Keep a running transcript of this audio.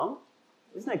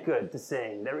Isn't it good to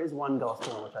sing? There is one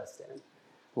gospel on which I stand.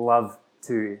 Love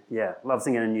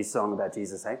singing a new song about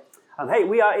Jesus, hey? Hey,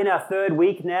 we are in our third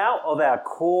week now of our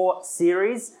core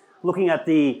series, looking at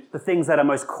the things that are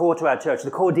most core to our church,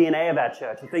 the core DNA of our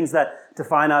church, the things that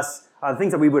define us, the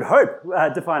things that we would hope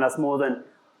define us more than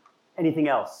anything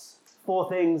else. 4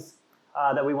 things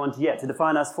that we want to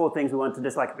define us, 4 things we want to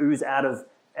just like ooze out of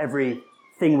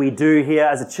everything we do here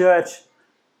as a church.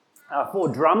 4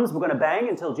 drums we're going to bang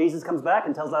until Jesus comes back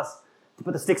and tells us to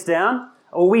put the sticks down,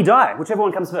 or we die, whichever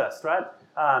one comes first, right?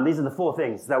 These are the 4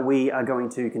 things that we are going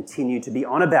to continue to be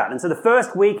on about. And so the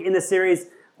first week in the series,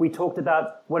 we talked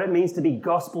about what it means to be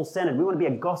gospel-centered. We want to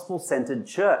be a gospel-centered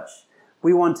church.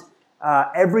 We want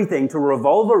everything to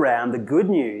revolve around the good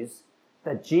news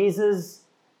that Jesus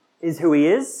is who he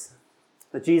is,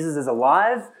 that Jesus is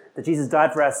alive, that Jesus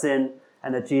died for our sin,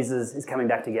 and that Jesus is coming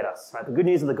back to get us, right? The good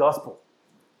news of the gospel.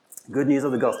 Good news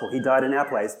of the gospel. He died in our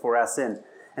place for our sin.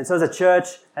 And so as a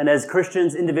church and as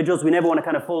Christians, individuals, we never want to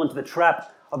kind of fall into the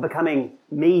trap of becoming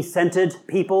me-centered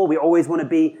people. We always want to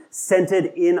be centered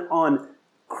in on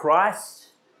Christ.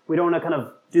 We don't want to kind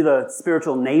of do the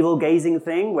spiritual navel-gazing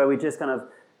thing where we just kind of,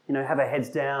 have our heads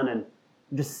down and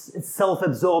just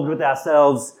self-absorbed with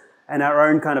ourselves and our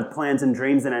own kind of plans and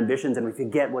dreams and ambitions, and we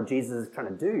forget what Jesus is trying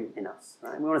to do in us.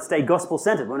 Right? We want to stay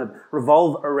gospel-centered. We want to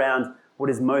revolve around what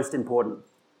is most important.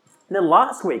 And then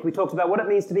last week, we talked about what it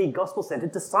means to be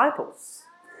gospel-centered disciples.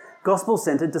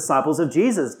 Gospel-centered disciples of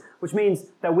Jesus, which means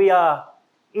that we are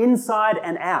inside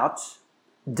and out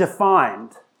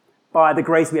defined by the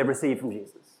grace we have received from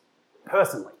Jesus,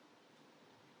 personally.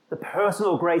 The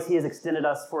personal grace he has extended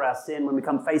us for our sin when we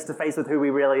come face to face with who we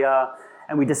really are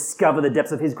and we discover the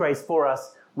depths of his grace for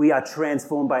us, we are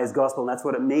transformed by his gospel, and that's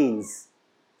what it means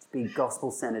to be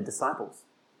gospel-centered disciples.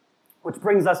 Which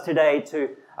brings us today to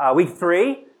week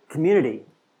 3, community.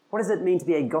 What does it mean to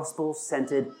be a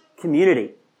gospel-centered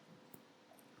community?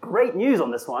 Great news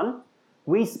on this one.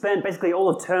 We spent basically all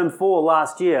of term 4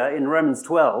 last year in Romans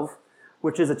 12,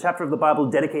 which is a chapter of the Bible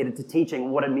dedicated to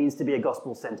teaching what it means to be a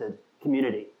gospel-centered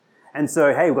community. And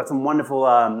so, hey, we've got some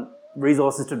wonderful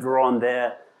resources to draw on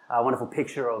there, a wonderful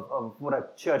picture of what a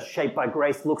church shaped by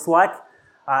grace looks like.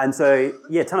 And so,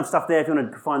 a ton of stuff there if you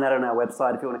want to find that on our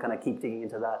website, if you want to kind of keep digging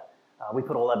into that. We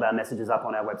put all of our messages up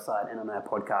on our website and on our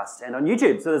podcast and on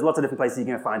YouTube. So there's lots of different places you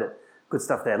can find it. Good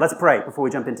stuff there. Let's pray before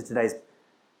we jump into today's.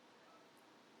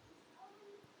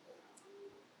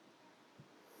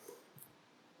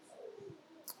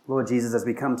 Lord Jesus, as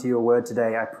we come to your word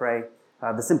today, I pray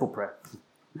the simple prayer.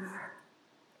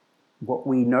 What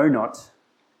we know not,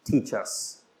 teach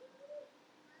us.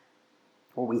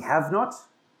 What we have not,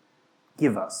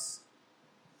 give us.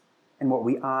 And what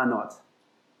we are not,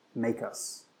 make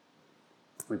us.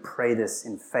 We pray this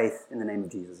in faith in the name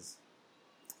of Jesus.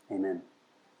 Amen.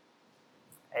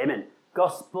 Amen.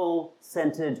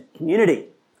 Gospel-centered community.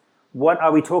 What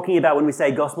are we talking about when we say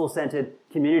gospel-centered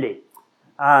community?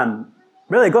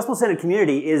 Really, a gospel-centered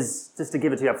community is, just to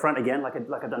give it to you up front again, like I've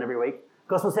done every week,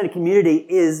 gospel-centered community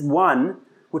is one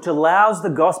which allows the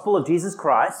gospel of Jesus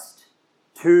Christ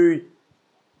to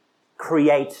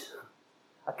create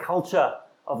a culture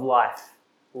of life,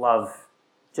 love,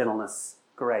 gentleness,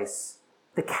 grace.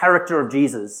 The character of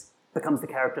Jesus becomes the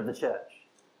character of the church.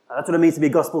 That's what it means to be a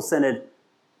gospel-centered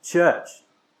church.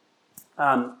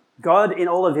 God, in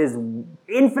all of his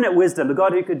infinite wisdom, the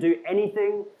God who could do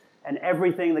anything and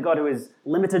everything, the God who is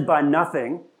limited by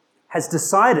nothing, has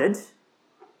decided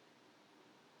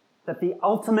that the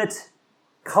ultimate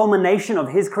culmination of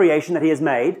his creation that he has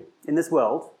made in this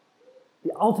world,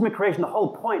 the ultimate creation, the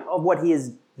whole point of what he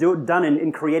has done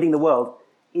in creating the world,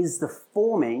 is the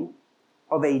forming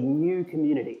of a new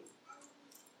community,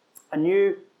 a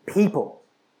new people,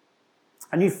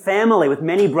 a new family with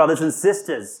many brothers and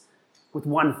sisters with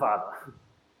one Father.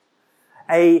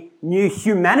 A new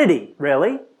humanity,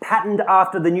 really, patterned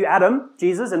after the new Adam,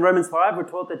 Jesus. In Romans 5, we're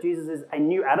taught that Jesus is a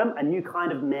new Adam, a new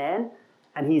kind of man,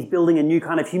 and he's building a new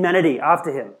kind of humanity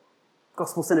after him.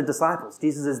 Gospel-centered disciples.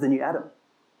 Jesus is the new Adam.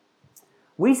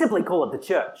 We simply call it the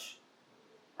church.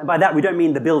 And by that, we don't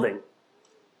mean the building.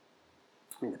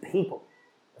 I mean the people.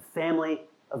 Family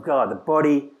of God, the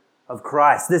body of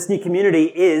Christ. This new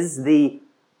community is the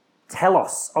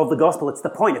telos of the gospel. It's the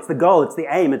point, it's the goal, it's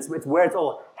the aim, it's where it's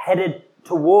all headed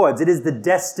towards. It is the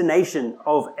destination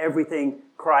of everything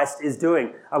Christ is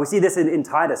doing. We see this in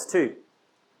Titus too.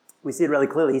 We see it really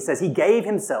clearly. He says he gave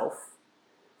himself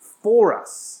for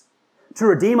us to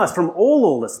redeem us from all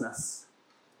lawlessness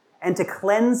and to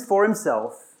cleanse for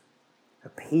himself a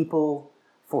people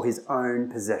for his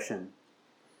own possession.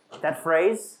 That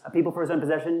phrase, a people for his own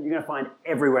possession, you're going to find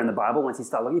everywhere in the Bible once you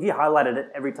start looking. If you highlighted it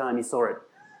every time you saw it,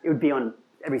 it would be on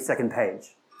every second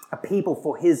page. A people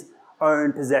for his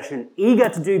own possession, eager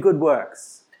to do good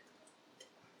works.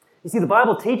 You see, the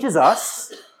Bible teaches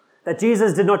us that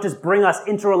Jesus did not just bring us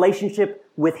into relationship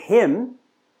with him,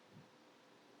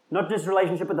 not just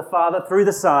relationship with the Father through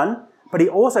the Son, but he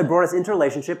also brought us into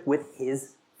relationship with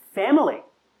his family.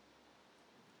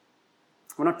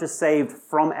 We're not just saved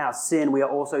from our sin, we are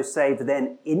also saved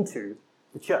then into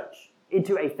the church,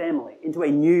 into a family, into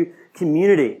a new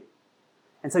community.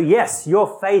 And so yes,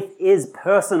 your faith is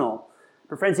personal.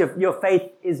 But friends, your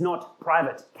faith is not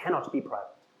private, cannot be private.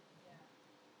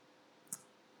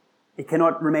 It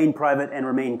cannot remain private and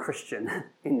remain Christian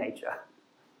in nature,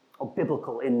 or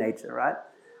biblical in nature, right?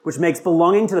 Which makes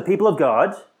belonging to the people of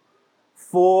God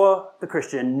for the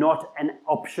Christian not an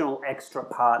optional extra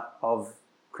part of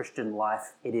Christian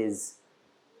life. It is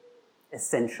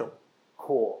essential,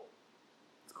 core.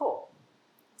 It's core.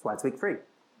 That's why it's week 3.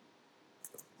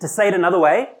 To say it another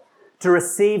way, to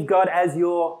receive God as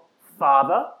your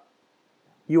Father,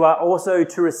 you are also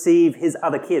to receive his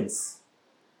other kids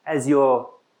as your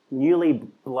newly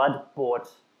blood-bought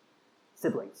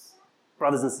siblings,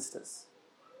 brothers and sisters.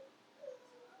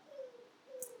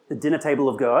 The dinner table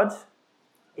of God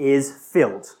is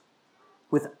filled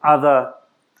with other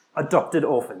adopted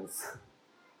orphans.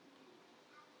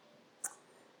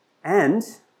 And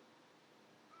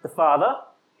the Father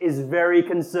is very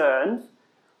concerned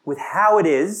with how it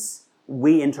is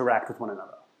we interact with one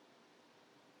another.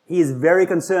 He is very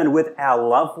concerned with our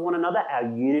love for one another, our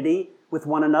unity with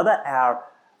one another, our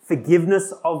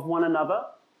forgiveness of one another.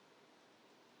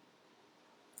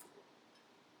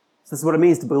 So this is what it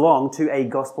means to belong to a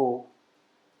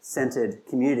gospel-centered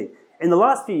community. In the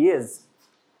last few years,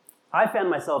 I found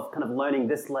myself kind of learning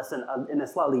this lesson in a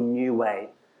slightly new way.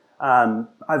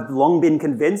 I've long been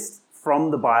convinced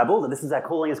from the Bible that this is our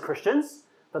calling as Christians,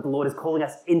 that the Lord is calling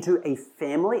us into a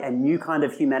family, a new kind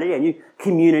of humanity, a new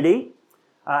community,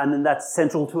 and then that's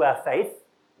central to our faith.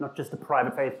 Not just a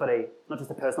private faith, not just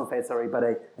a personal faith, but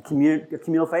a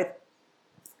communal faith.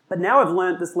 But now I've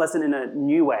learned this lesson in a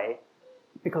new way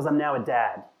because I'm now a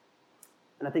dad.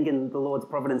 And I think in the Lord's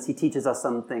providence, he teaches us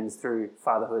some things through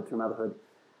fatherhood, through motherhood,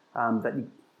 that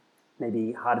may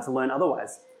be harder to learn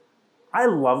otherwise. I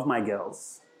love my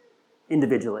girls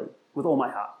individually with all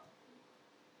my heart.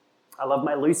 I love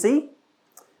my Lucy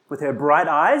with her bright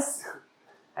eyes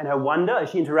and her wonder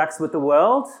as she interacts with the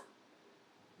world,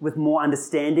 with more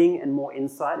understanding and more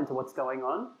insight into what's going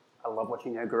on. I love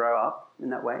watching her grow up in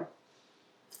that way.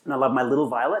 And I love my little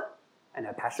Violet and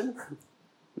her passion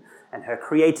and her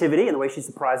creativity and the way she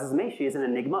surprises me. She is an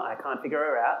enigma. I can't figure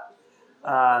her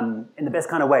out in the best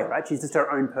kind of way, right? She's just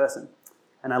her own person.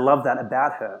 And I love that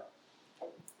about her.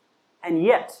 And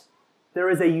yet, there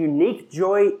is a unique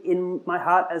joy in my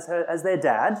heart as their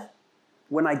dad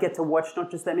when I get to watch not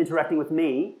just them interacting with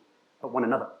me, but one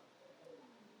another.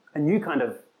 A new kind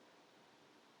of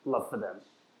love for them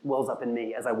wells up in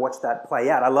me as I watch that play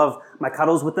out. I love my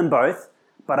cuddles with them both,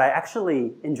 but I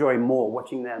actually enjoy more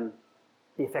watching them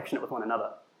be affectionate with one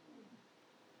another.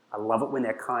 I love it when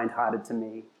they're kind-hearted to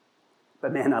me,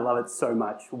 but man, I love it so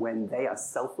much when they are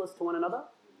selfless to one another,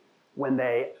 when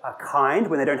they are kind,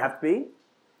 when they don't have to be,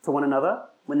 to one another,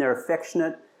 when they're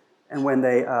affectionate, and when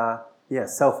they are,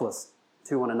 selfless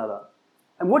to one another.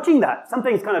 And watching that,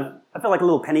 something's I feel like a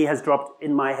little penny has dropped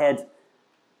in my head,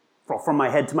 from my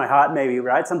head to my heart maybe,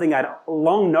 right? Something I'd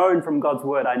long known from God's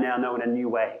word, I now know in a new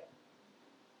way.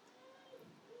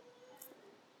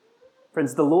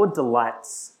 Friends, the Lord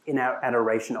delights in our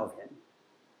adoration of him.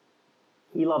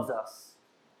 He loves us,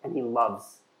 and he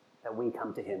loves that we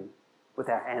come to him with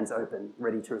our hands open,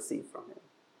 ready to receive from him.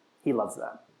 He loves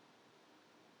that.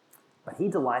 But he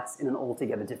delights in an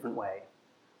altogether different way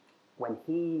when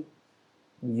he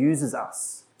uses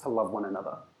us to love one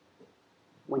another,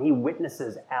 when he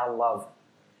witnesses our love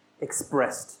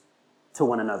expressed to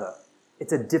one another.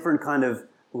 It's a different kind of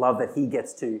love that he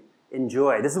gets to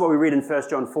enjoy. This is what we read in 1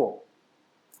 John 4.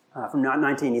 From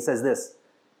 19, he says this.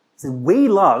 He says, we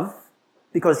love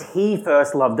because he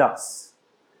first loved us.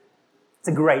 It's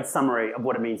a great summary of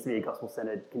what it means to be a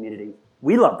gospel-centered community.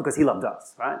 We love because he loved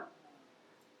us, right?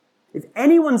 If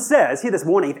anyone says, hear this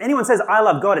warning, if anyone says, I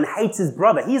love God and hates his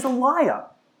brother, he is a liar.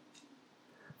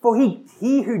 For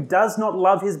he who does not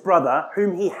love his brother,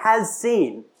 whom he has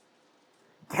seen,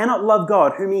 cannot love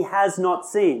God, whom he has not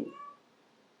seen.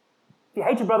 If you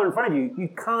hate your brother in front of you, you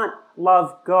can't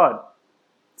love God.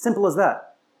 Simple as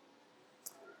that.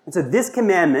 And so this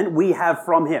commandment we have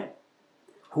from him.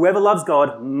 Whoever loves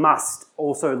God must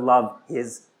also love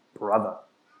his brother.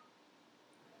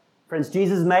 Friends,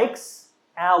 Jesus makes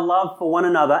our love for one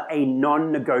another a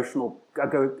non-negotiable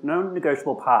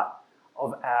part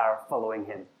of our following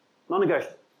him.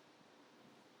 Non-negotiable.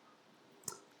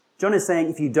 John is saying,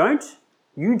 if you don't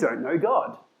know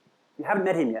God. You haven't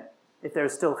met him yet, if there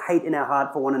is still hate in our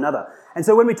heart for one another. And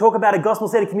so when we talk about a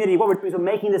gospel-centered community, what we're doing is we're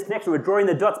making this connection. We're drawing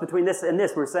the dots between this and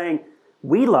this. We're saying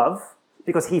we love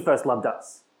because he first loved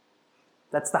us.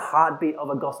 That's the heartbeat of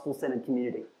a gospel-centered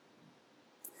community.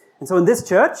 And so in this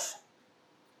church,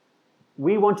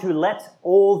 we want to let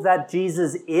all that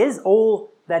Jesus is,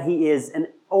 all that he is, and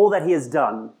all that he has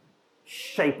done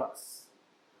shape us,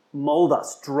 mold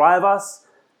us, drive us,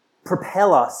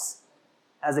 propel us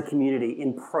as a community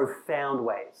in profound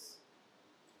ways.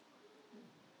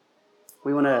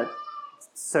 We want to,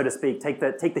 so to speak, take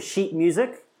the sheet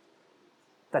music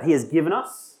that he has given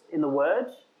us in the Word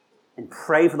and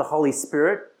pray for the Holy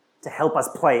Spirit to help us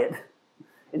play it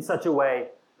in such a way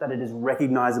that it is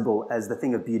recognizable as the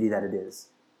thing of beauty that it is.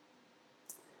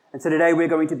 And so today we're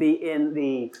going to be in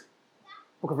the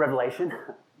book of Revelation.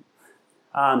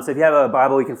 So if you have a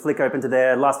Bible, you can flick open to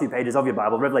the last few pages of your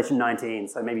Bible, Revelation 19,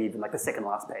 so maybe even like the second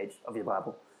last page of your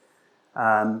Bible.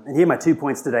 And here are my 2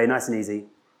 points today, nice and easy.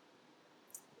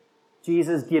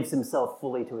 Jesus gives himself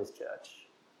fully to his church,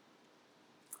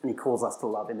 and he calls us to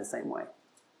love in the same way.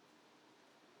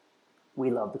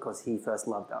 We love because he first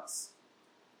loved us.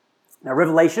 Now,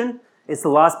 Revelation is the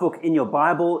last book in your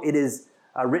Bible. It is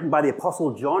written by the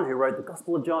Apostle John, who wrote the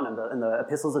Gospel of John and the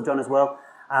Epistles of John as well.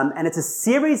 And it's a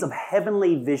series of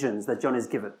heavenly visions that John is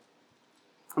given.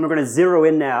 And we're going to zero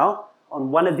in now on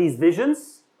one of these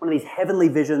visions, one of these heavenly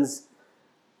visions,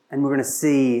 and we're going to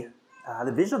see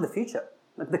the vision of the future,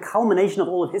 like the culmination of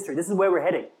all of history. This is where we're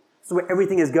heading. This is where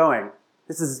everything is going.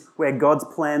 This is where God's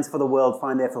plans for the world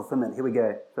find their fulfillment. Here we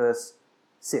go, verse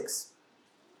 6.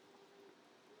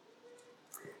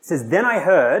 It says, "Then I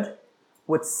heard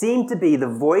what seemed to be the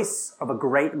voice of a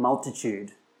great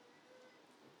multitude."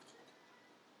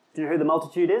 Do you know who the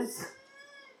multitude is?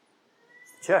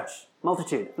 It's the church.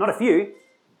 Multitude. Not a few.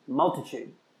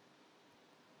 Multitude.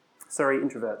 Sorry,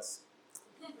 introverts.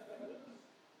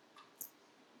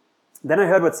 "Then I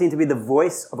heard what seemed to be the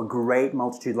voice of a great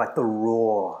multitude, like the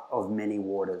roar of many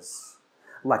waters,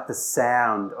 like the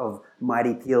sound of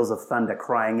mighty peals of thunder,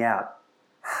 crying out,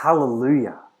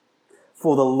 'Hallelujah!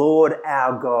 For the Lord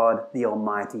our God, the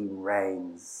Almighty,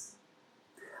 reigns.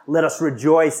 Let us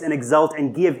rejoice and exult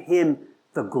and give him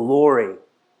the glory.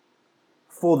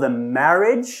 For the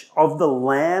marriage of the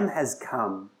Lamb has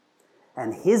come,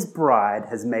 and his bride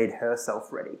has made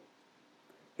herself ready.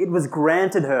 It was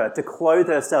granted her to clothe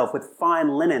herself with fine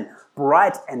linen,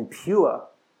 bright and pure,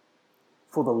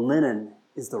 for the linen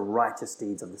is the righteous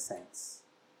deeds of the saints.'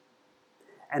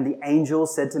 And the angel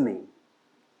said to me,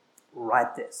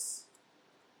 'Write this: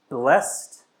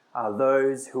 Blessed are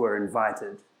those who are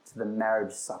invited to the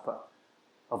marriage supper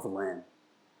of the Lamb.'"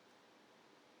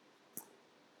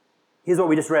 Here's what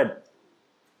we just read.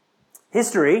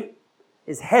 History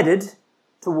is headed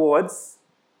towards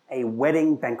a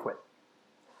wedding banquet.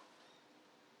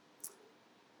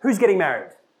 Who's getting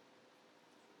married?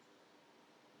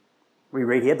 We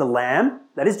read here, the Lamb,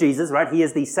 that is Jesus, right? He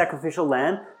is the sacrificial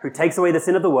Lamb who takes away the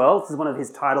sin of the world. This is one of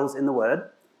his titles in the Word.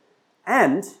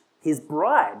 And his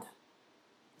bride,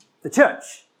 the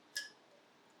church.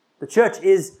 The church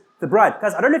is the bride.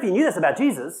 Guys, I don't know if you knew this about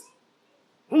Jesus.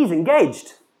 He's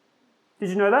engaged. Did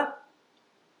you know that?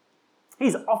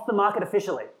 He's off the market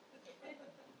officially.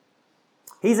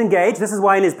 He's engaged. This is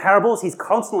why in his parables he's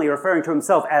constantly referring to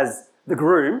himself as the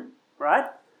groom, right?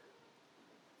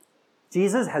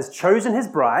 Jesus has chosen his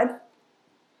bride.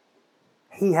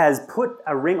 He has put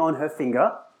a ring on her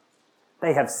finger.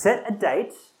 They have set a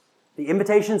date. The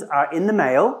invitations are in the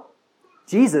mail.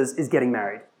 Jesus is getting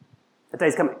married. That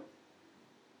day's coming.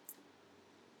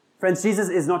 Friends, Jesus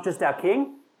is not just our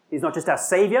king. He's not just our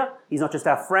savior. He's not just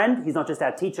our friend. He's not just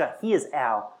our teacher. He is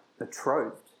our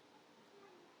betrothed.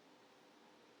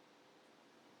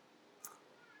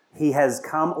 He has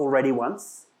come already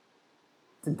once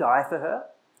to die for her,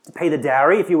 to pay the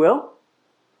dowry, if you will.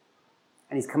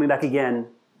 And he's coming back again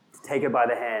to take her by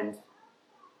the hand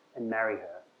and marry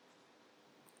her.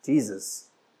 Jesus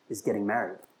is getting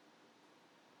married.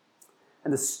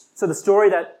 And so the story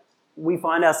that we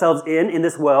find ourselves in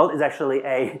this world is actually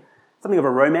something of a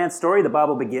romance story. The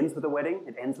Bible begins with a wedding.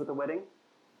 It ends with a wedding.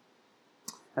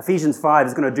 Ephesians 5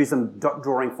 is going to do some dot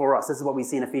drawing for us. This is what we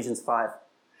see in Ephesians 5.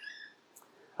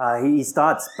 He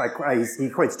starts by, he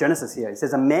quotes Genesis here. He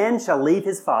says, "A man shall leave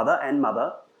his father and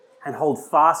mother and hold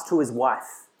fast to his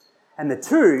wife, and the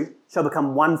two shall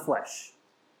become one flesh."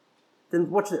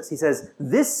 Then watch this. He says,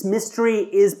 "This mystery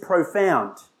is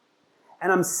profound,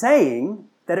 and I'm saying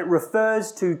that it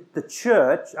refers to the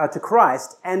church, to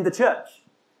Christ and the church.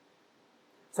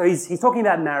 So he's talking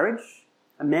about marriage,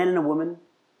 a man and a woman.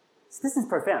 So this is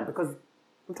profound because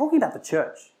I'm talking about the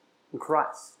church and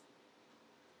Christ.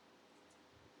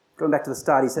 Going back to the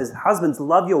start, he says, husbands,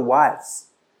 love your wives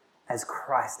as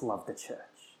Christ loved the church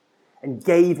and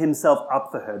gave himself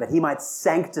up for her, that he might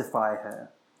sanctify her,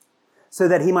 so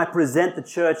that he might present the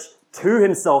church to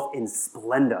himself in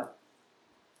splendor.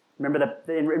 Remember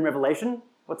that in Revelation,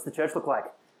 what's the church look like?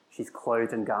 She's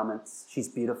clothed in garments. She's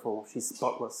beautiful. She's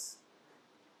spotless.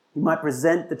 He might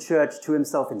present the church to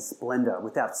himself in splendor,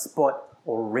 without spot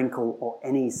or wrinkle or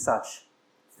any such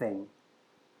thing.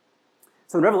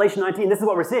 So in Revelation 19, this is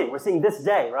what we're seeing. We're seeing this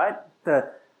day, right?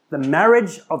 The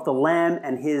marriage of the Lamb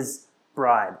and his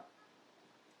bride.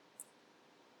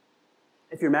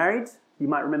 If you're married, you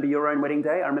might remember your own wedding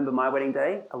day. I remember my wedding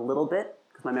day a little bit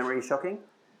because my memory is shocking.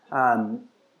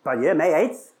 But yeah, May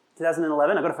 8th,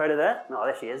 2011. I've got a photo there. Oh,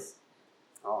 there she is.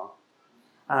 Oh.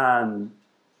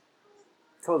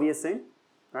 12 years soon,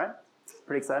 right?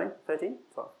 Pretty exciting. 13?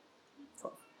 12.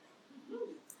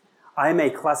 I am a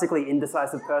classically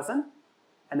indecisive person,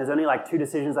 and there's only like 2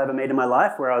 decisions I ever made in my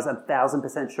life where I was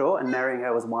 1,000% sure, and marrying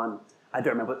her was one. I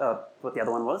don't remember what the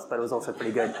other one was, but it was also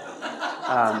pretty good.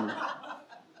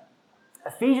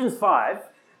 Ephesians 5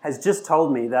 has just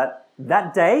told me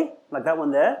that day, like that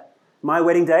one there, my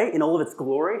wedding day, in all of its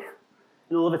glory,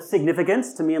 in all of its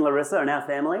significance to me and Larissa and our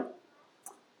family,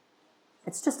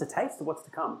 it's just a taste of what's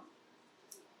to come.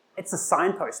 It's a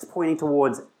signpost pointing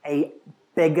towards a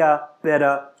bigger,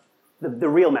 better, the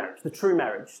real marriage, the true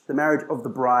marriage, the marriage of the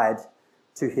bride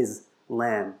to his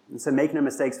lamb. And so make no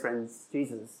mistakes, friends,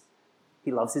 Jesus,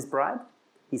 he loves his bride.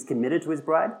 He's committed to his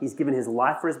bride. He's given his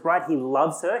life for his bride. He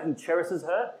loves her. He cherishes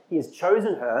her. He has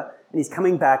chosen her, and he's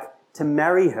coming back to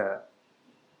marry her.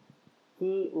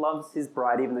 He loves his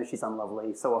bride even though she's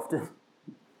unlovely so often.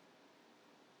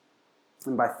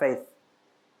 And by faith,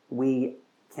 we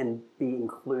can be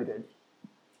included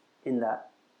in that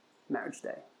marriage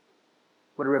day.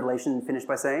 What did Revelation finish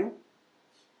by saying?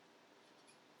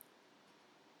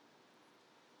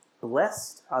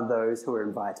 Blessed are those who are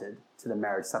invited to the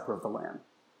marriage supper of the Lamb.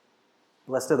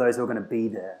 Blessed are those who are going to be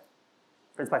there.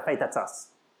 Friends, by faith, that's us.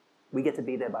 We get to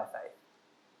be there by faith.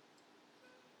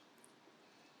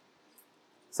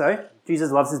 So,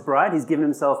 Jesus loves his bride. He's given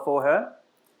himself for her.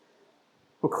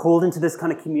 We're called into this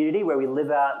kind of community where we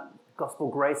live out gospel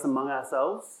grace among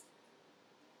ourselves.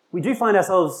 We do find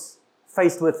ourselves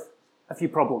faced with a few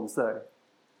problems, though.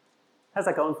 How's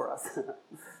that going for us?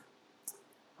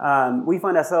 We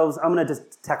find ourselves, I'm going to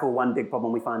just tackle one big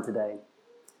problem we find today.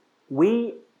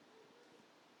 We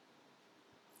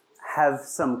have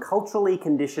some culturally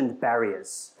conditioned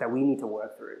barriers that we need to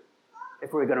work through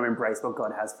if we're going to embrace what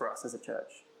God has for us as a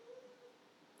church.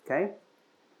 Okay?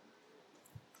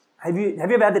 Have you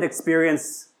ever had that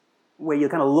experience where you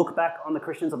kind of look back on the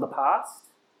Christians of the past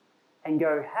and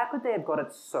go, how could they have got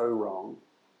it so wrong?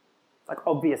 Like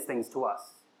obvious things to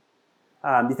us.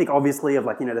 You think obviously of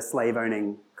the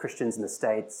slave-owning Christians in the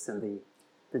States and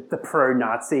the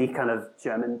pro-Nazi kind of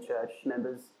German church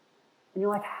members. And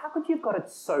you're like, how could you have got it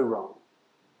so wrong?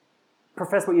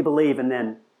 Profess what you believe and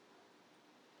then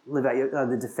live out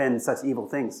to defend such evil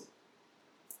things.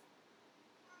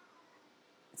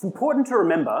 It's important to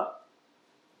remember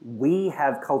we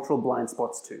have cultural blind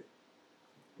spots too.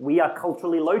 We are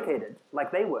culturally located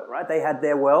like they were, right? They had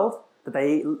their world that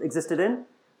they existed in.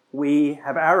 We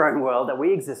have our own world that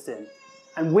we exist in.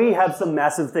 And we have some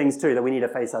massive things too that we need to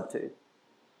face up to.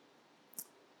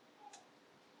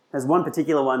 There's one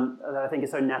particular one that I think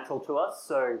is so natural to us,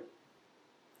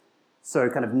 so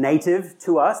kind of native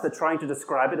to us, that trying to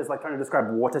describe it is like trying to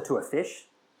describe water to a fish.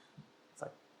 It's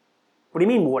like, what do you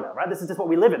mean water, right? This is just what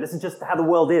we live in. This is just how the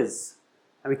world is.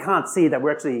 And we can't see that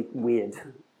we're actually weird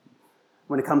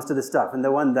when it comes to this stuff. And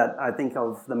the one that I think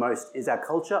of the most is our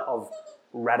culture of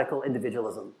radical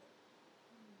individualism.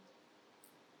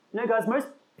 Guys, most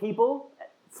people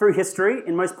through history,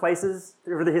 in most places,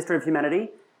 through the history of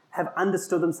humanity, have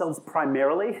understood themselves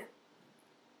primarily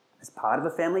as part of a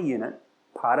family unit,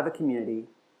 part of a community,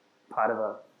 part of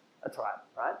a tribe,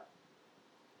 right?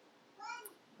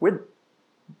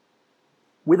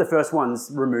 We're the first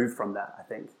ones removed from that, I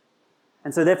think.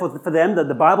 And so therefore, for them,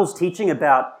 the Bible's teaching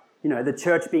about, the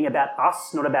church being about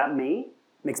us, not about me,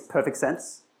 makes perfect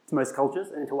sense to most cultures.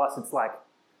 And to us, it's like,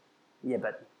 yeah,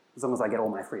 but as long as I get all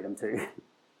my freedom too.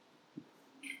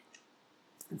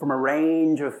 From a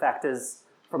range of factors,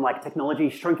 from technology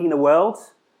shrinking the world,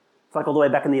 it's all the way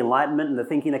back in the Enlightenment and the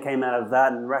thinking that came out of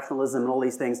that and rationalism and all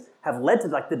these things have led to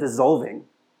the dissolving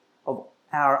of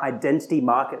our identity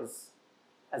markers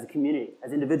as a community,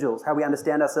 as individuals, how we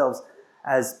understand ourselves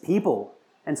as people.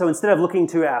 And so instead of looking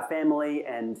to our family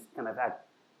and kind of our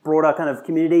broader kind of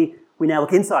community, we now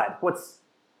look inside. What's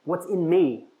in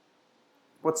me?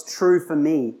 What's true for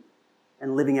me?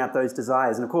 And living out those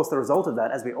desires. And of course, the result of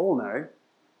that, as we all know,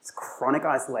 is chronic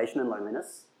isolation and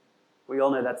loneliness. We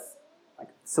all know that's like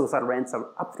suicide rates are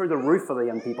up through the roof for the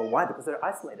young people. Why? Because they're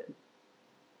isolated.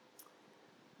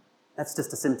 That's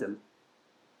just a symptom.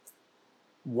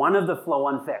 One of the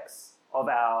flow-on effects of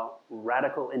our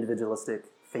radical individualistic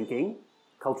thinking,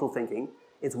 cultural thinking,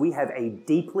 is we have a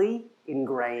deeply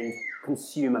ingrained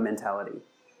consumer mentality.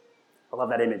 I love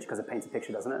that image because it paints a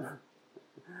picture, doesn't it?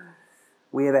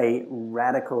 We have a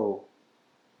radical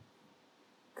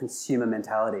consumer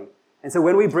mentality. And so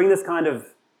when we bring this kind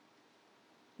of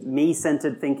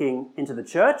me-centered thinking into the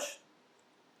church,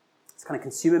 this kind of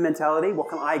consumer mentality, what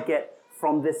can I get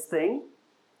from this thing?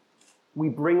 We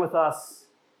bring with us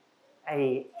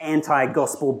a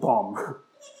anti-gospel bomb,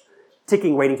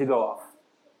 ticking, waiting to go off.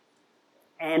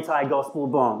 Anti-gospel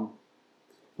bomb,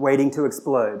 waiting to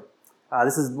explode.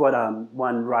 This is what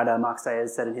one writer, Mark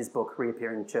Sayers, said in his book,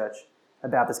 Reappearing Church,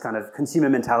 about this kind of consumer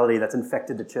mentality that's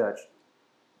infected the church.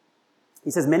 He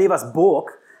says, many of us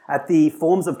balk at the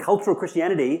forms of cultural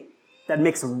Christianity that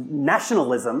mix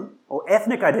nationalism or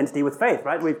ethnic identity with faith,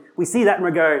 right? We see that and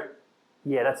we go,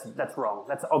 yeah, that's wrong.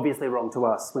 That's obviously wrong to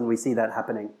us when we see that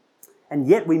happening. And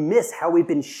yet we miss how we've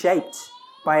been shaped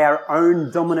by our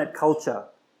own dominant culture,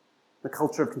 the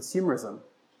culture of consumerism.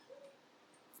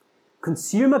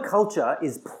 Consumer culture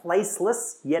is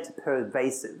placeless yet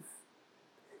pervasive.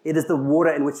 It is the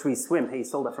water in which we swim. Hey, you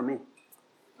stole that from me.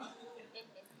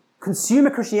 Consumer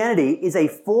Christianity is a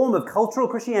form of cultural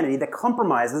Christianity that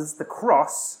compromises the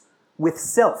cross with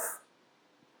self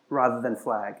rather than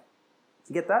flag. Did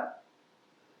you get that?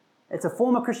 It's a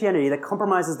form of Christianity that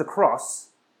compromises the cross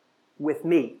with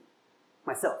me,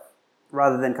 myself,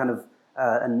 rather than kind of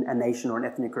a nation or an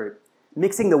ethnic group.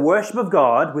 Mixing the worship of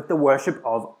God with the worship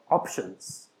of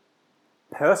options.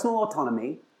 Personal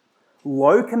autonomy,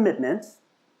 low commitment,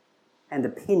 and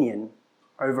opinion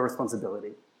over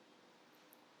responsibility.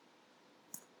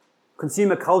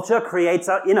 Consumer culture creates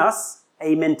in us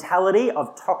a mentality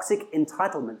of toxic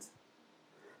entitlement.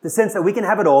 The sense that we can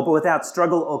have it all, but without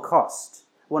struggle or cost.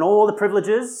 We want all the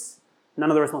privileges,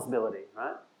 none of the responsibility,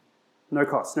 right? No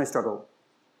cost, no struggle.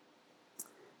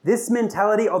 This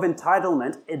mentality of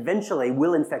entitlement eventually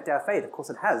will infect our faith. Of course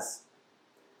it has.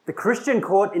 The Christian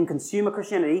caught in consumer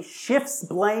Christianity shifts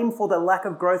blame for the lack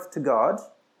of growth to God,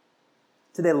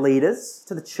 to their leaders,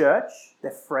 to the church,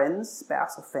 their friends,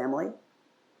 spouse, or family,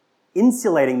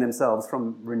 insulating themselves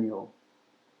from renewal.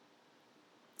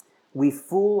 We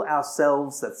fool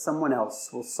ourselves that someone else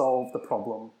will solve the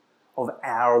problem of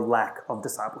our lack of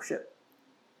discipleship.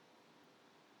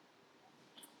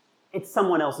 It's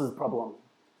someone else's problem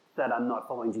that I'm not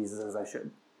following Jesus as I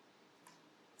should.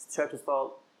 It's the church's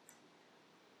fault.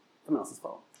 Someone else's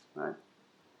fault, right?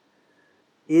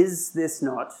 Is this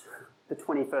not the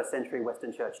 21st century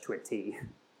Western church to a T?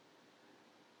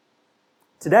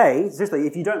 Today, seriously,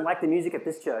 if you don't like the music at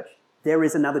this church, there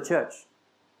is another church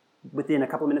within a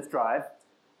couple of minutes drive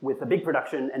with a big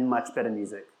production and much better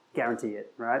music. Guarantee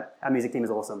it, right? Our music team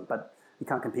is awesome, but you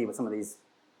can't compete with some of these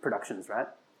productions, right?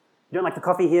 You don't like the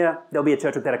coffee here, there'll be a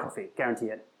church with better coffee. Guarantee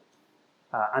it.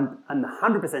 I'm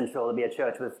 100% sure there'll be a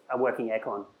church with a working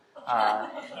aircon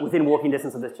within walking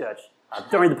distance of this church.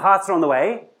 Don't worry, the parts are on the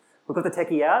way. We've got the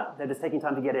techie out. They're just taking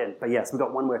time to get in. But yes, we've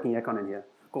got one working aircon in here.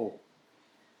 Cool.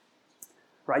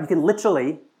 Right? You can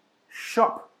literally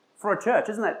shop for a church.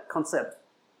 Isn't that concept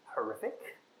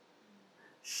horrific?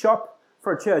 Shop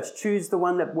for a church. Choose the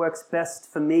one that works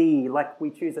best for me, like we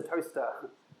choose a toaster.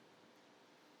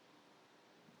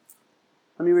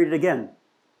 Let me read it again.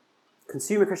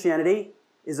 Consumer Christianity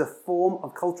is a form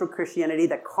of cultural Christianity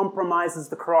that compromises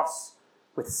the cross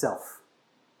with self,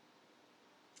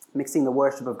 mixing the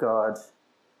worship of God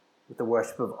with the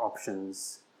worship of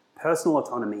options, personal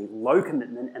autonomy, low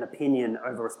commitment, and opinion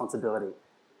over responsibility.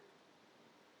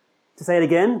 To say it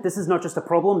again, this is not just a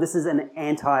problem, this is an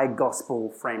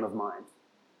anti-gospel frame of mind.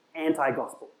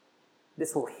 Anti-gospel.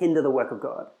 This will hinder the work of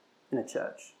God in a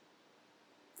church.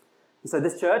 And so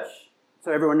this church,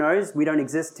 so everyone knows, we don't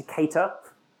exist to cater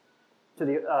to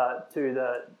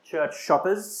the church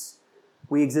shoppers.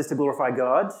 We exist to glorify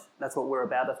God. That's what we're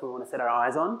about. That's what we want to set our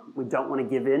eyes on. We don't want to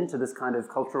give in to this kind of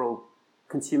cultural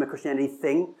consumer Christianity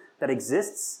thing that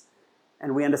exists.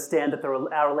 And we understand that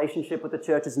our relationship with the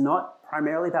church is not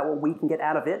primarily about what we can get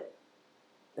out of it,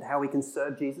 but how we can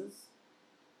serve Jesus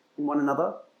in one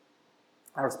another,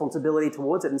 our responsibility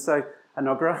towards it. And so,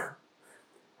 Anogra,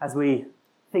 as we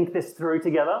think this through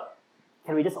together,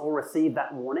 can we just all receive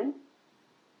that warning?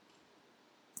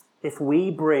 If we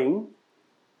bring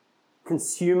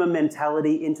consumer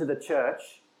mentality into the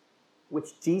church,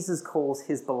 which Jesus calls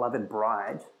his beloved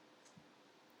bride,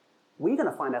 we're going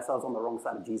to find ourselves on the wrong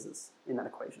side of Jesus in that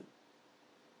equation.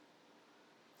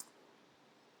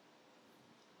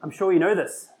 I'm sure you know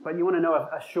this, but you want to know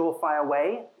a surefire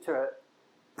way to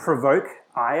provoke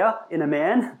ire in a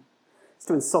man? It's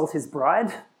to insult his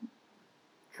bride,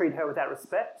 treat her without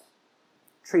respect,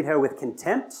 treat her with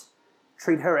contempt,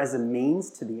 treat her as a means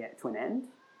to an end.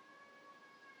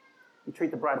 You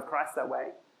treat the bride of Christ that way.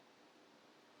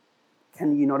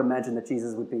 Can you not imagine that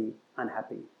Jesus would be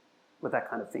unhappy with that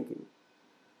kind of thinking?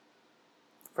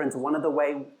 Friends, one of the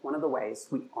ways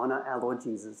we honor our Lord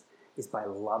Jesus is by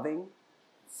loving,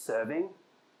 serving,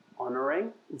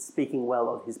 honoring, and speaking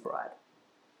well of his bride.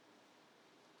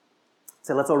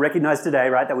 So let's all recognize today,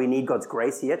 right, that we need God's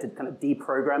grace here to kind of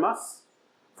deprogram us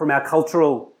from our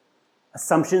cultural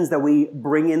assumptions that we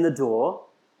bring in the door,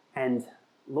 and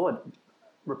Lord,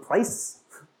 replace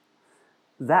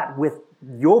that with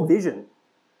your vision.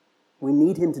 We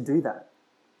need him to do that.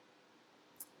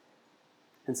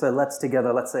 And so let's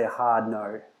say a hard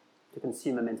no to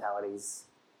consumer mentalities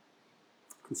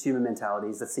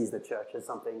that sees the church as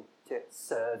something to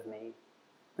serve me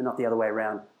and not the other way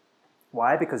around.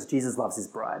 Why? Because Jesus loves his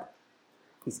bride.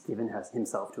 He's given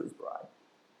himself to his bride.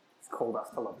 He's called us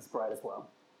to love his bride as well.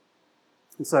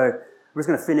 And so we're just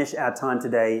going to finish our time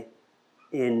today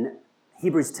in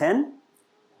Hebrews 10.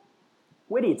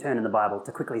 Where do you turn in the Bible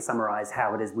to quickly summarize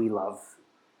how it is we love?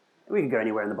 We could go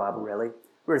anywhere in the Bible, really.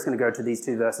 We're just going to go to these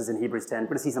two verses in Hebrews 10. We're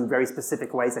going to see some very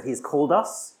specific ways that he's called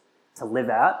us to live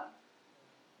out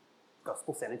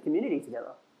gospel-centered community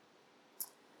together.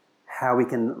 How we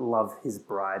can love his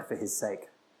bride for his sake.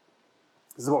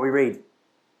 This is what we read.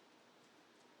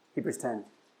 Hebrews 10.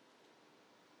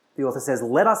 The author says,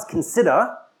 "Let us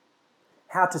consider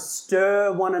how to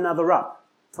stir one another up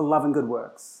to love and good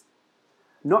works,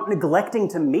 not neglecting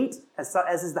to meet, as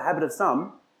is the habit of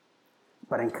some,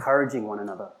 but encouraging one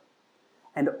another,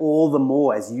 and all the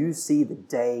more as you see the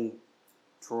day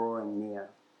drawing near."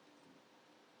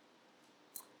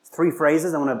 Three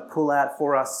phrases I want to pull out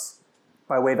for us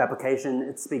by way of application.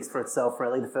 It speaks for itself,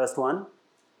 really. The first one,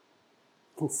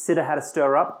 consider how to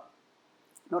stir up,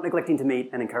 not neglecting to meet,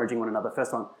 and encouraging one another.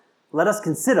 First one, let us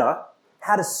consider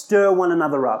how to stir one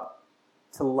another up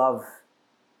to love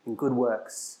and good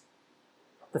works.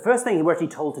 The first thing we're actually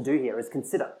told to do here is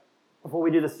consider. Before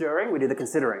we do the stirring, we do the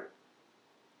considering.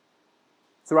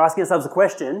 So we're asking ourselves a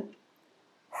question,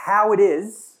 how it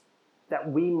is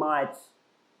that we might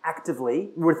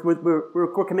actively,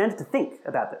 we're commanded to think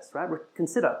about this, right?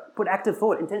 Consider, put active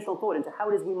thought, intentional thought into how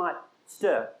it is we might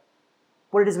stir,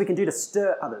 what it is we can do to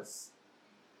stir others.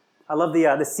 I love the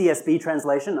CSB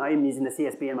translation. I am using the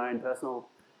CSB in my own personal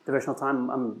devotional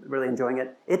time. I'm really enjoying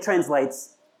it. It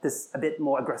translates this a bit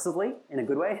more aggressively, in a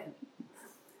good way.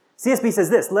 CSB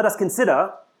says this, let us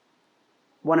consider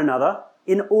one another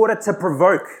in order to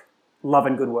provoke love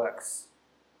and good works.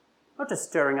 Not just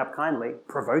stirring up kindly,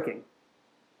 provoking.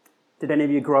 Did any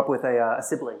of you grow up with a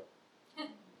sibling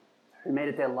who made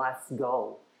it their life's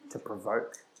goal to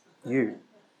provoke you?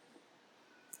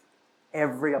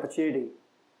 Every opportunity,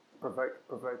 provoke,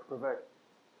 provoke, provoke.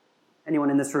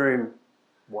 Anyone in this room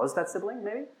was that sibling,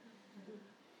 maybe?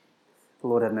 The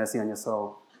Lord have mercy on your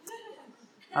soul.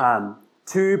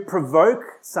 To provoke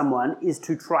someone is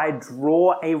to try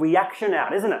draw a reaction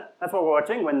out, isn't it? That's what we're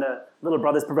watching when the little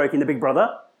brother's provoking the big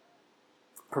brother.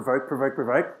 Provoke, provoke,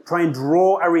 provoke. Try and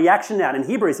draw a reaction out. And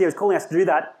Hebrews here is calling us to do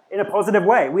that in a positive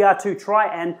way. We are to try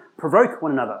and provoke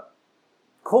one another.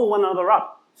 Call one another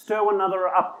up. Stir one another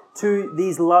up to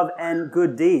these love and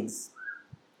good deeds.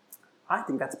 I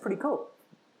think that's pretty cool.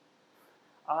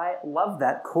 I love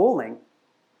that calling.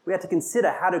 We have to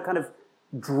consider how to kind of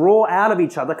draw out of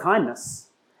each other kindness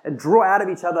and draw out of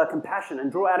each other compassion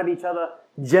and draw out of each other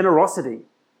generosity.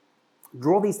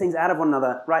 Draw these things out of one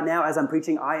another. Right now, as I'm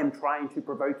preaching, I am trying to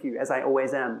provoke you, as I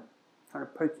always am. I'm trying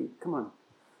to poke you. Come on.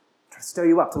 Try to stir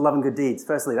you up to love and good deeds.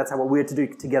 Firstly, that's how we're to do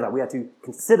together. We are to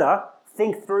consider,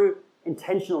 think through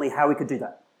intentionally how we could do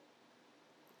that.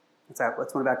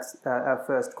 That's one of our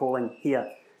first calling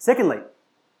here. Secondly,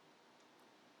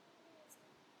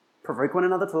 provoke one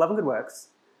another to love and good works,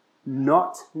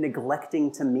 not neglecting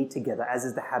to meet together, as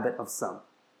is the habit of some.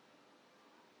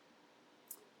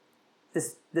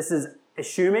 This is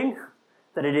assuming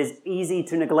that it is easy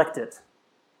to neglect it.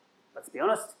 Let's be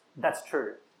honest, that's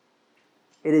true.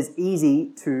 It is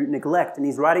easy to neglect, and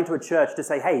he's writing to a church to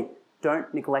say, hey,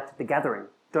 don't neglect the gathering.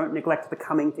 Don't neglect the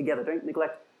coming together. Don't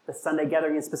neglect the Sunday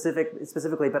gathering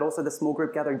specifically, but also the small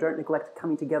group gathering. Don't neglect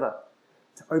coming together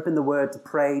to open the word, to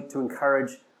pray, to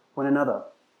encourage one another.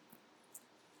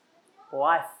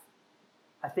 Life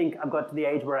I think I've got to the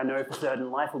age where I know for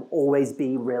certain life will always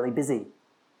be really busy.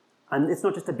 And it's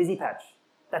not just a busy patch.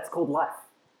 That's called life.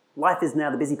 Life is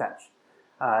now the busy patch.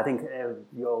 I think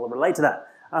you'll relate to that.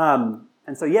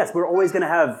 And so, yes, we're always going to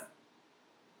have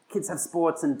kids have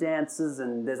sports and dances,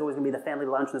 and there's always going to be the family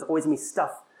lunch, and there's always going to be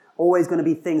stuff, always going to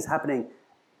be things happening.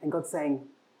 And God's saying,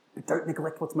 but don't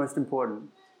neglect what's most important.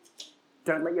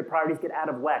 Don't let your priorities get out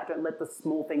of whack. Don't let the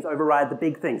small things override the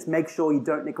big things. Make sure you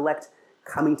don't neglect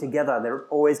coming together. There are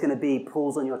always going to be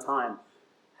pulls on your time.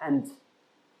 And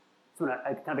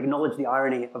I kind of acknowledge the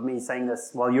irony of me saying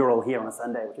this while you're all here on a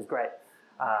Sunday, which is great.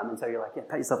 And so you're like, yeah,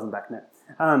 pat yourself on the back. No.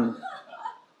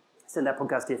 Send that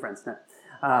podcast to your friends. No.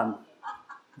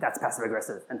 That's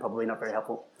passive-aggressive and probably not very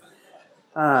helpful.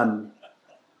 Don't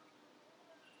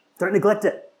neglect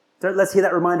it. Let's hear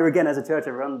that reminder again as a church,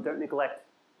 everyone. Don't neglect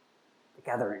the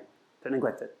gathering. Don't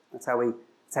neglect it. That's how we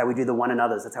do the one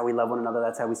another's. That's how we love one another.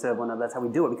 That's how we serve one another. That's how we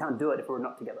do it. We can't do it if we're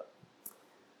not together.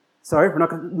 So we're not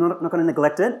going to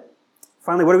neglect it.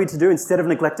 Finally, what are we to do instead of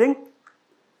neglecting?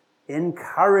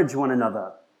 Encourage one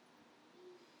another.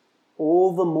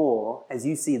 All the more as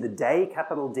you see the day,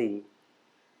 capital D,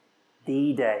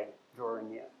 the day drawing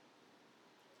near.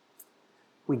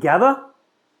 We gather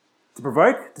to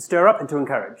provoke, to stir up, and to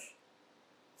encourage.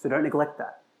 So don't neglect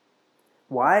that.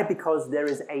 Why? Because there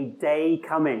is a day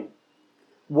coming.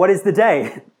 What is the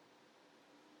day?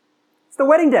 It's the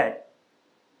wedding day.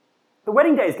 The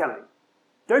wedding day is coming.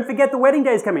 Don't forget the wedding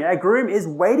day is coming. Our groom is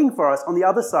waiting for us on the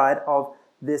other side of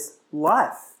this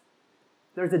life.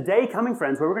 There's a day coming,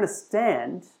 friends, where we're going to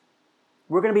stand.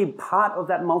 We're going to be part of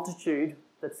that multitude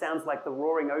that sounds like the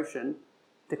roaring ocean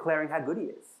declaring how good he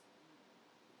is.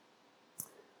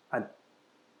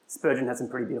 Spurgeon has some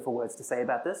pretty beautiful words to say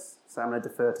about this, so I'm going to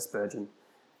defer to Spurgeon,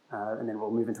 and then we'll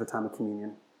move into a time of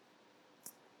communion.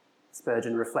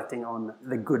 Spurgeon reflecting on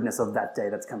the goodness of that day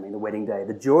that's coming, the wedding day.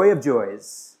 The joy of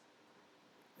joys.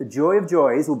 The joy of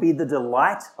joys will be the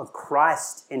delight of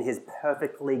Christ in his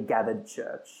perfectly gathered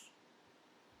church.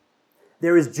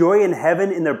 There is joy in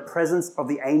heaven in the presence of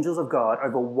the angels of God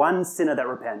over one sinner that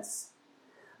repents.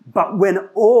 But when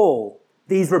all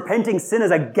these repenting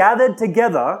sinners are gathered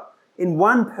together in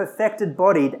one perfected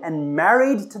body and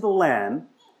married to the Lamb,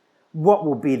 what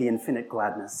will be the infinite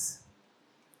gladness?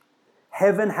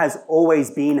 Heaven has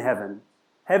always been heaven.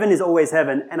 Heaven is always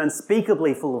heaven and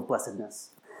unspeakably full of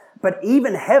blessedness. But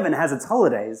even heaven has its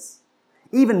holidays.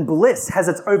 Even bliss has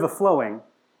its overflowing.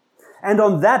 And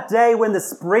on that day when the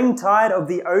springtide of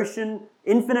the ocean,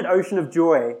 infinite ocean of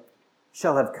joy,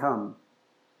 shall have come,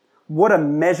 what a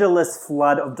measureless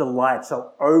flood of delight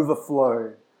shall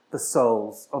overflow the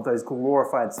souls of those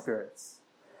glorified spirits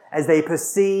as they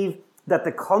perceive that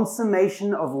the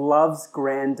consummation of love's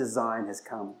grand design has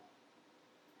come.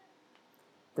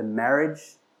 The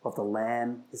marriage of the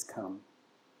Lamb is come,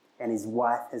 and his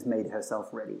wife has made herself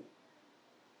ready.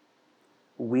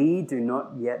 We do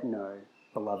not yet know,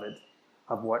 beloved,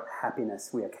 of what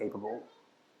happiness we are capable.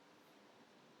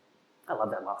 I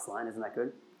love that last line, isn't that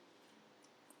good?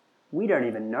 We don't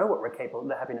even know what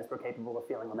the happiness we're capable of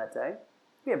feeling on that day.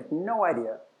 We have no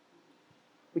idea.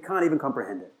 We can't even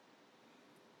comprehend it.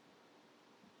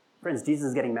 Friends, Jesus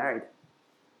is getting married.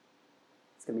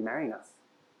 He's going to be marrying us.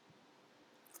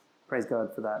 Praise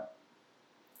God for that.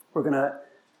 We're going to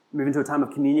move into a time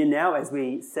of communion now as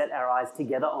we set our eyes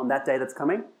together on that day that's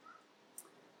coming.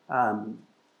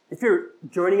 If you're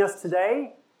joining us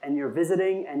today and you're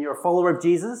visiting and you're a follower of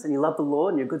Jesus and you love the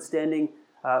Lord and you're good standing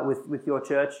with your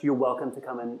church, you're welcome to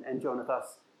come and join with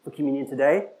us for communion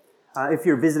today. If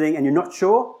you're visiting and you're not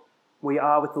sure we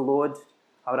are with the Lord,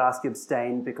 I would ask you to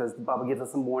abstain because the Bible gives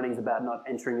us some warnings about not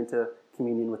entering into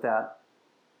communion without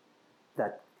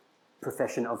that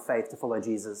profession of faith to follow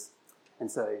Jesus.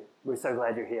 And so we're so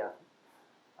glad you're here.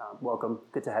 Welcome.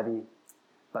 Good to have you.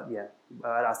 But yeah,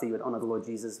 I'd ask that you would honor the Lord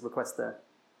Jesus. Request there.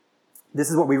 This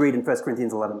is what we read in 1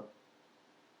 Corinthians 11.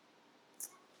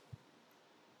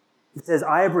 It says,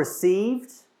 I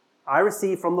received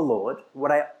from the Lord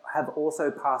what I have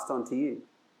also passed on to you.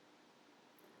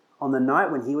 On the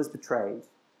night when he was betrayed,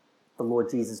 the Lord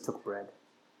Jesus took bread.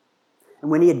 And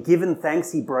when he had given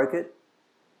thanks, he broke it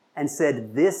and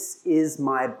said, this is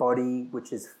my body,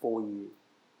 which is for you.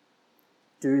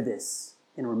 Do this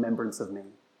in remembrance of me.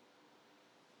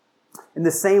 In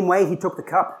the same way, he took the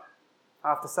cup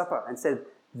after supper and said,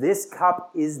 this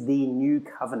cup is the new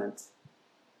covenant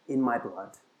in my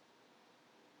blood.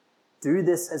 Do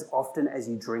this as often as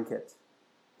you drink it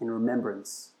in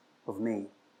remembrance of me.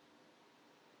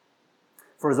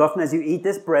 For as often as you eat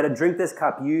this bread and drink this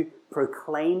cup, you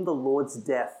proclaim the Lord's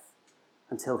death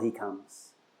until he comes.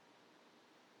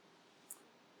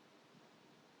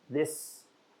 This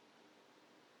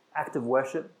act of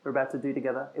worship we're about to do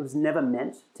together, it was never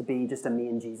meant to be just a me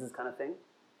and Jesus kind of thing.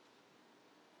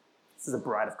 This is a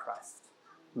bride of Christ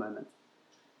moment.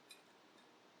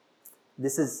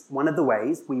 This is one of the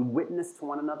ways we witness to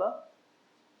one another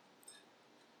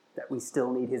that we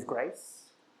still need his grace,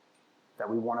 that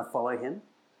we want to follow him,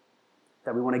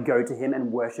 that we want to go to him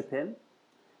and worship him,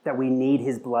 that we need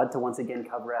his blood to once again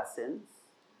cover our sins,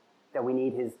 that we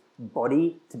need his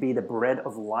body to be the bread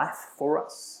of life for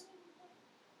us.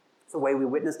 It's the way we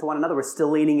witness to one another. We're still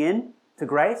leaning in to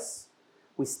grace.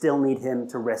 We still need him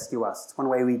to rescue us. It's one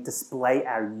way we display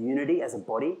our unity as a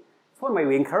body. It's one way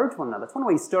we encourage one another. It's one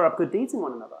way we stir up good deeds in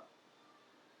one another.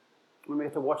 When we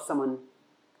get to watch someone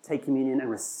take communion and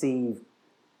receive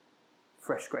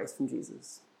fresh grace from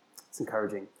Jesus. It's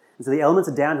encouraging. And so the elements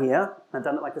are down here. I've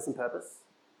done it like this on purpose.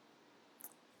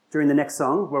 During the next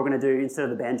song, what we're going to do, instead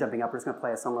of the band jumping up, we're just going to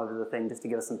play a song over the thing just to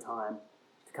give us some time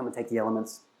to come and take the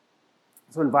elements.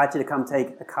 So I invite you to come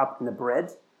take a cup and the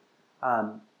bread.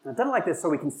 And I've done it like this so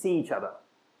we can see each other.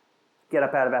 Get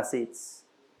up out of our seats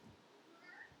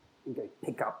and go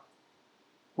pick up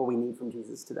what we need from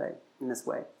Jesus today in this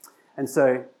way. And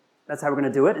so that's how we're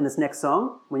going to do it in this next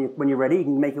song. When you're ready, you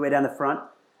can make your way down the front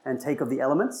and take of the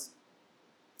elements.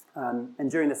 And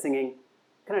during the singing,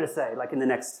 can I just say, like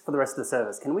for the rest of the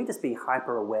service, can we just be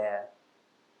hyper aware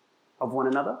of one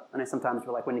another? I know sometimes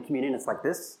we're like, when in communion, it's like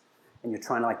this, and you're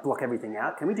trying to like block everything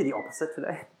out. Can we do the opposite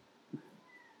today?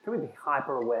 Can we be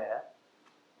hyper aware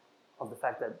of the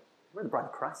fact that we're the bride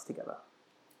of Christ together?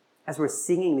 As we're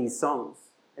singing these songs,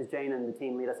 as Jane and the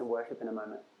team lead us in worship in a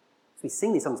moment, as we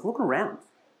sing these songs, look around.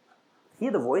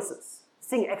 Hear the voices.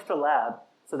 Sing extra loud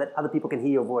so that other people can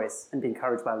hear your voice and be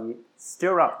encouraged by you.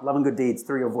 Stir up love and good deeds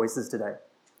through your voices today.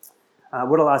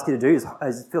 What I'll ask you to do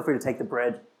is feel free to take the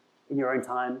bread in your own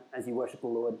time as you worship the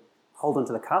Lord. Hold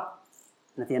onto the cup,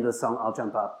 and at the end of the song, I'll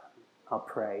jump up, I'll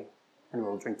pray, and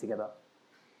we'll drink together.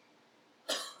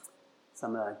 So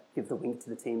I'm going to give the wink to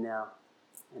the team now,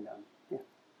 and